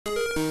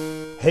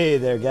Hey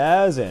there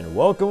guys, and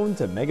welcome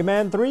to Mega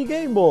Man 3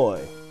 Game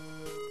Boy!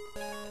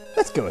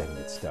 Let's go ahead and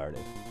get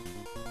started.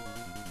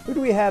 Who do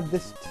we have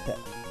this time?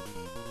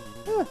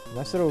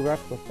 Nice little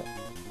graphical effect.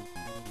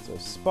 So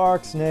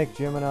Spark, Snake,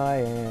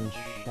 GeminEye, and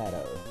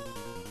Shadow.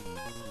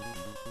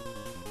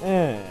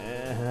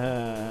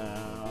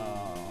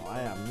 I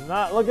am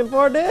not looking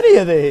forward to any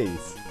of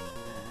these!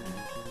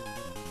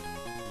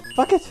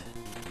 Fuck it!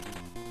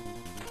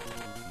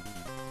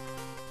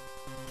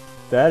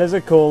 That is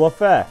a cool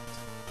effect.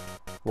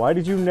 Why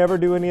did you never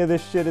do any of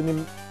this shit in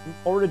the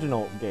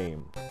original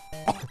game?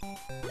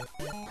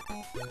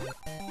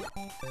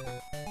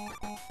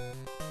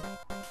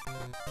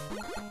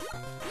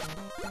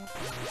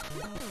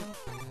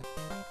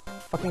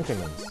 Fucking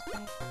penguins.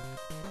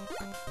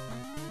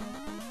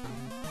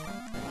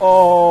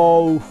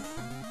 Oh,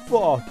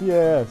 fuck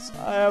yes!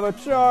 I have a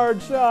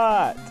charge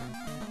shot!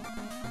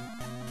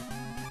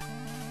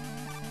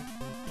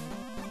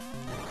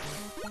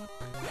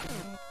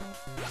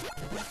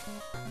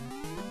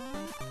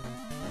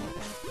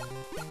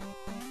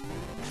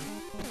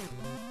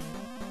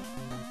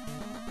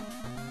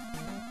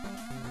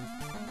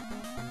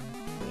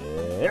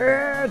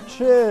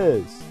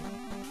 Bitches!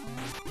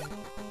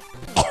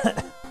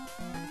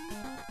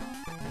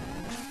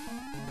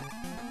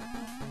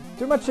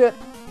 Too much shit.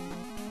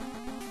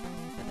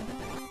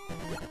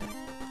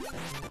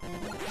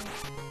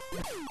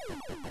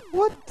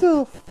 What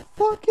the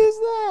fuck is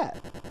that?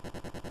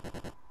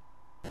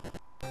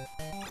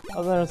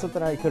 Other than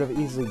something I could have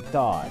easily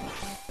dodged.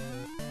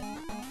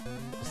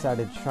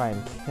 Decided to try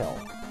and kill.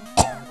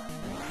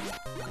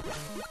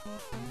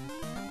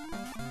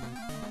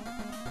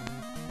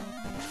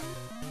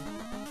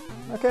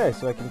 Okay,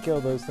 so I can kill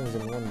those things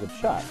in one good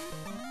shot.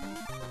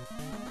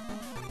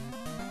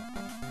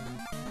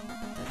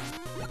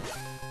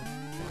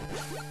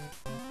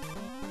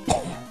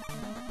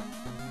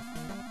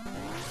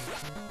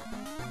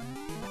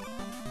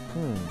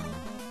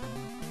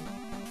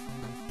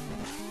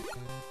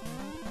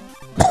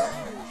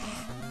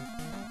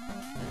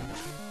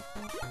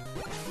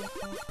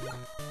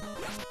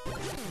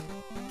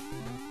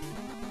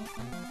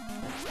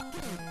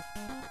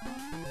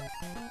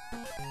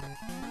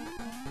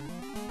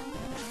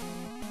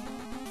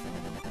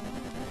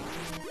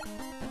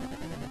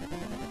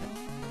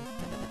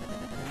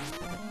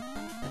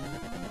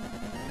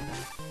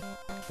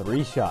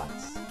 Three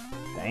shots.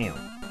 Damn.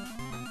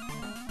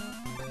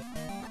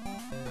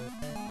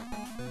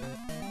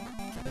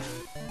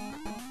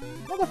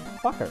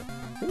 Motherfucker.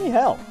 Give me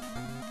help.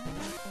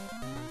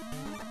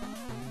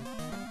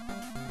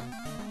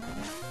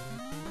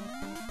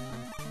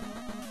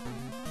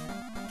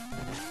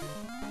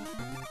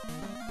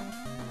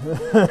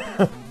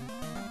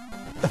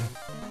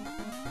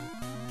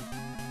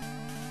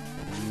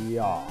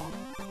 Yeah.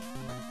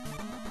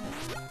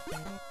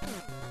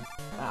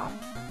 Ah.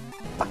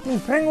 Fucking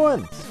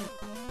penguins!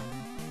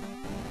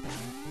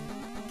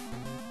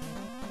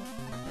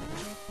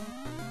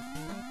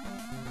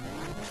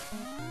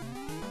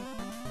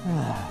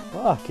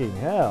 Fucking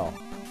hell.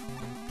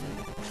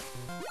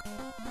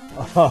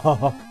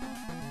 Oh.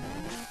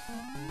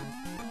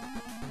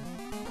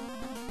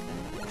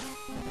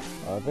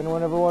 If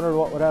anyone ever wondered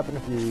what would happen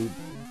if you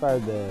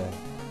fired the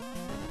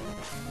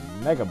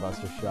Mega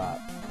Buster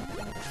shot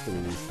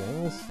through these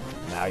things,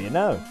 now you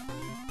know.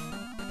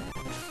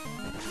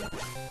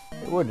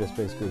 It would just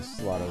basically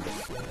slot over.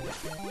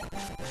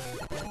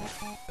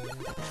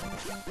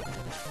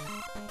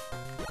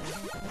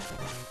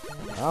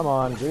 Come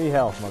on, give me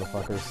health,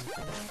 motherfuckers.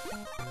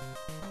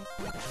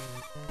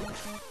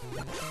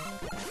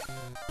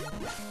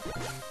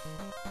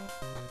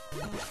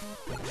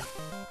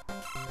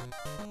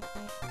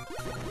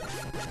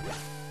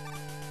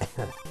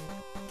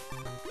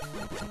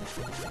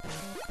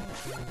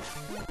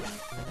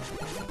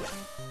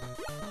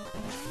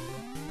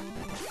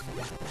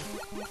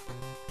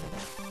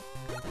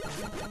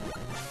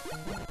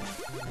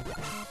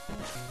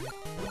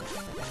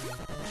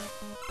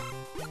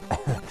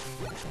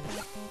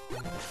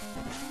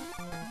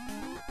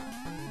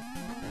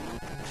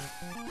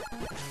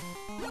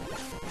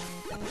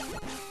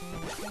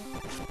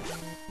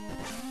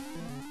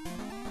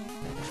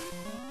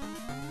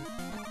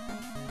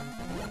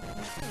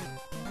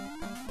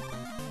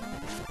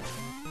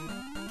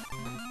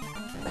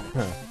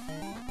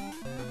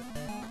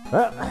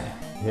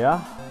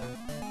 Yeah.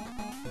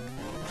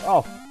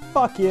 Oh,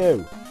 fuck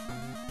you.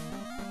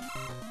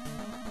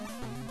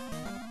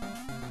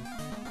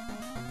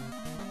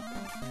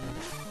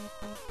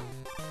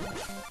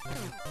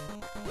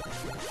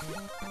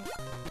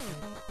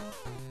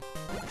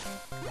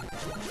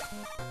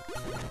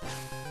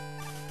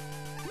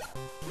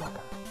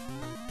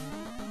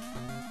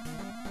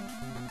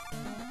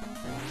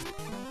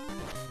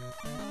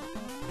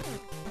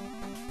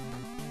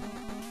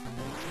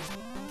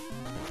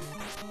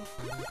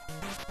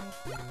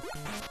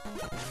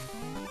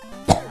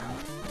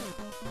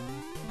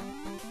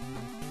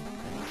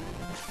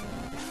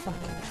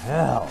 Fucking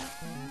hell.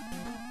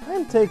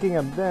 I'm taking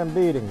a damn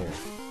beating here.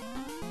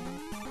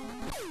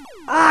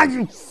 Ah,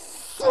 you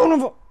Son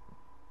of a...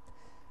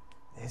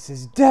 This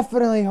is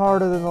definitely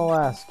harder than the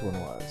last one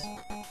was.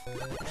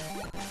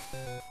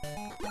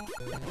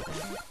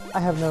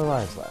 I have no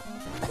lives left.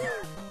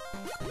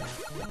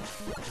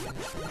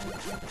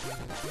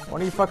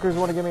 One of you fuckers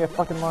want to give me a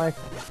fucking life?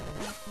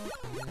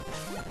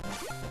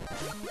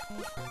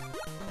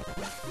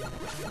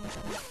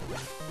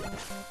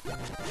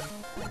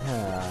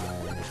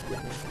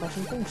 I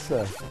fucking think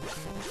so.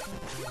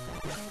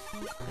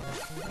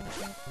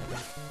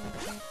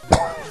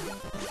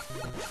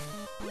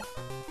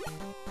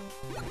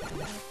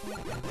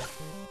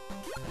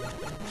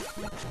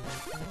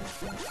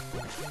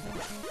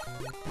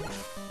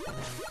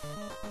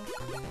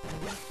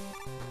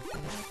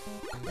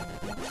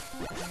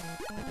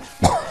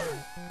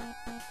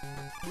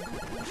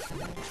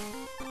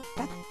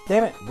 God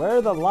damn it, where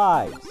are the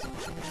lives?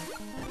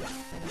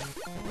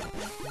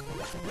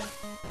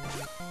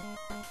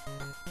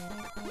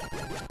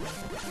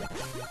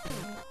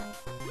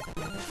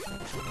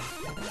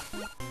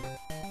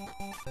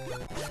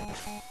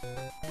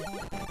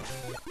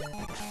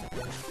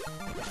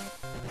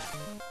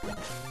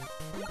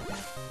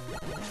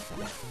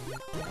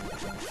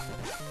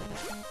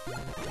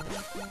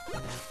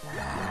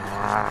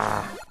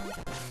 Ah.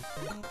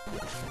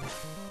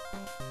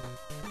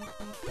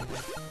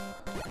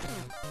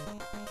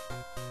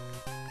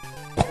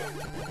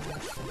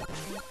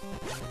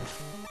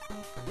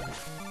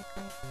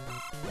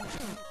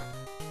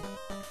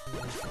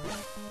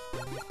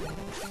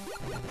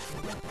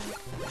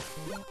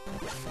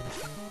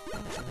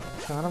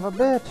 Son of a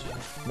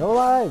bitch. No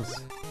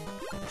lives.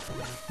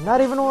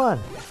 Not even one.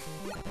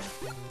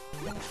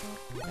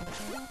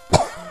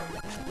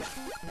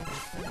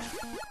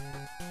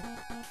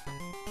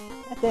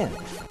 God damn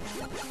it.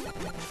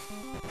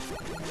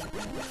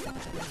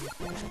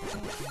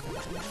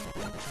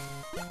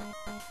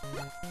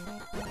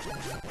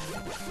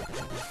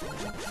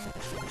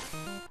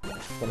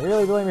 Can you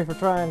really blame me for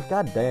trying?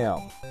 God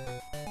damn.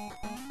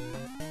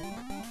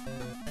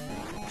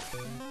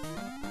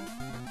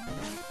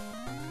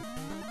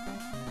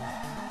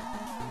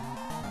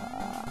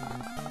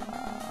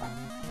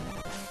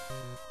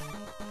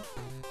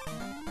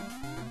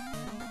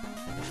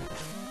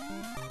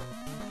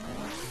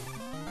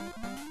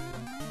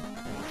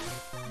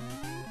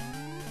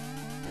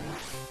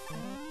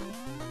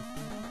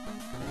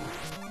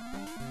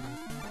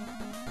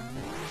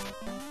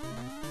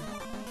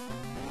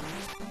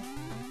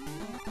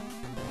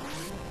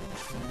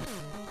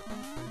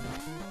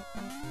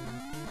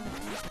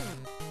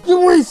 You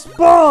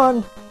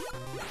respawn!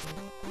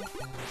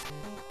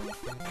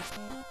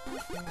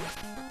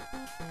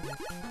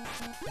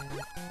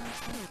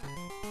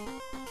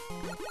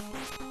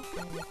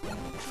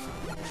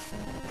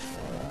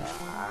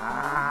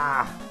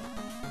 Ah.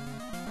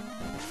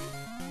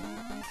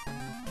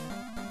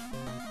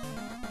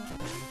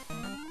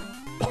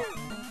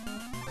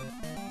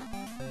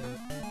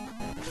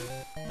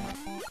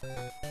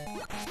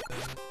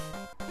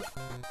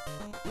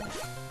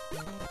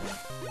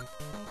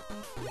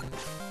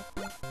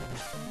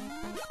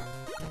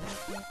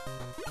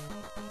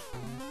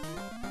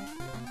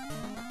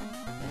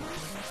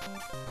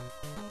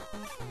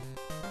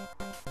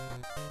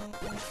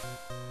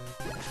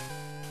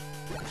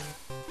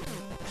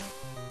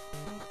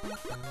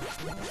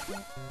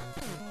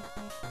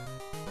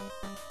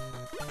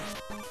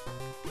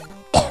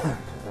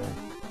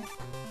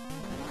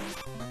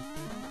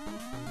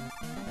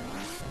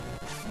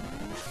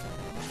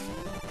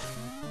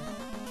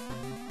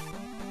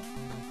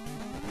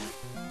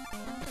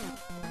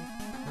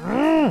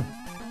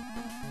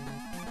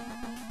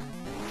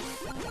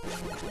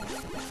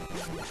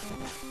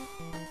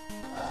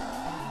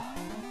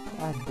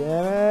 God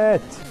damn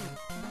it!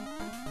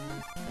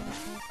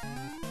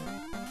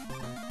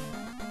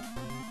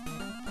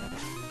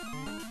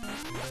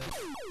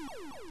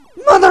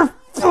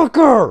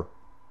 Motherfucker!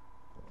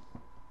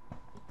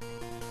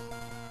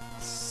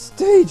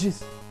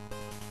 Stages!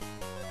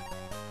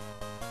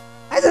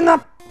 I did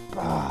not...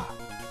 Ah.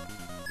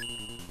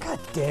 God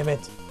damn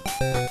it.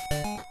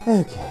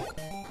 Okay,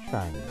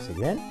 trying this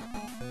again.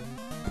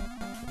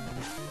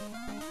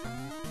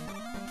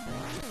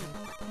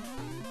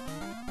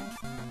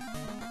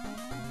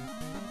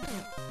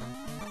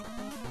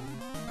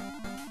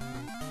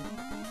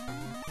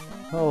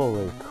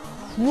 Holy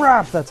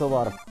crap, that's a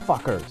lot of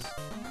fuckers.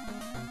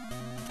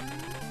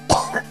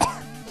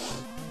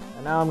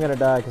 And now I'm gonna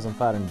die because I'm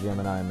fighting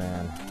GeminEye,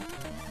 man.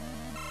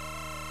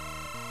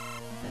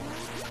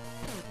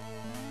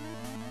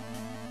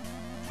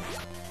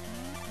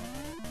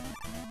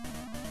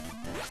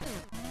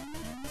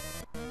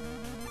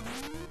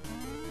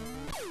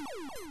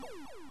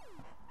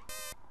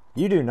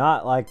 You do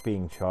not like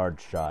being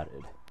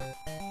charge-shotted.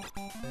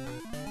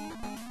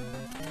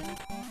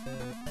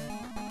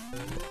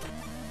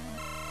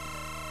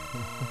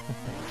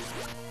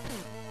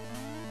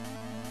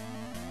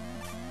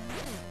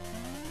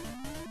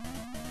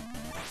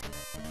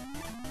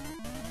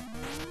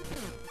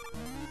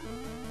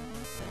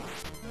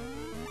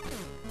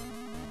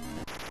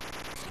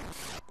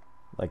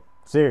 Like,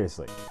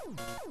 Seriously.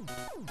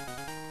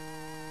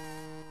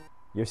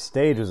 Your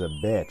stage was a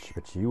bitch,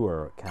 but you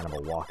were kind of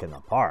a walk in the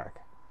park.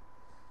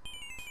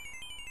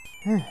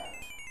 It's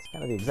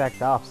kind of the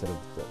exact opposite of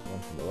the one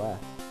from the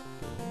left.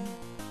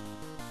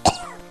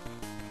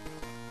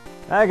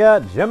 I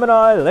got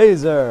GeminEye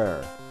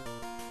laser!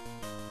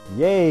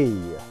 Yay!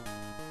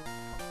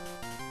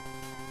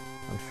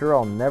 I'm sure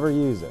I'll never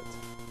use it.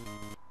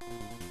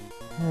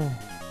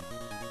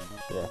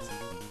 Shit.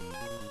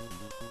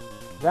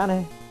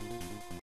 Johnny!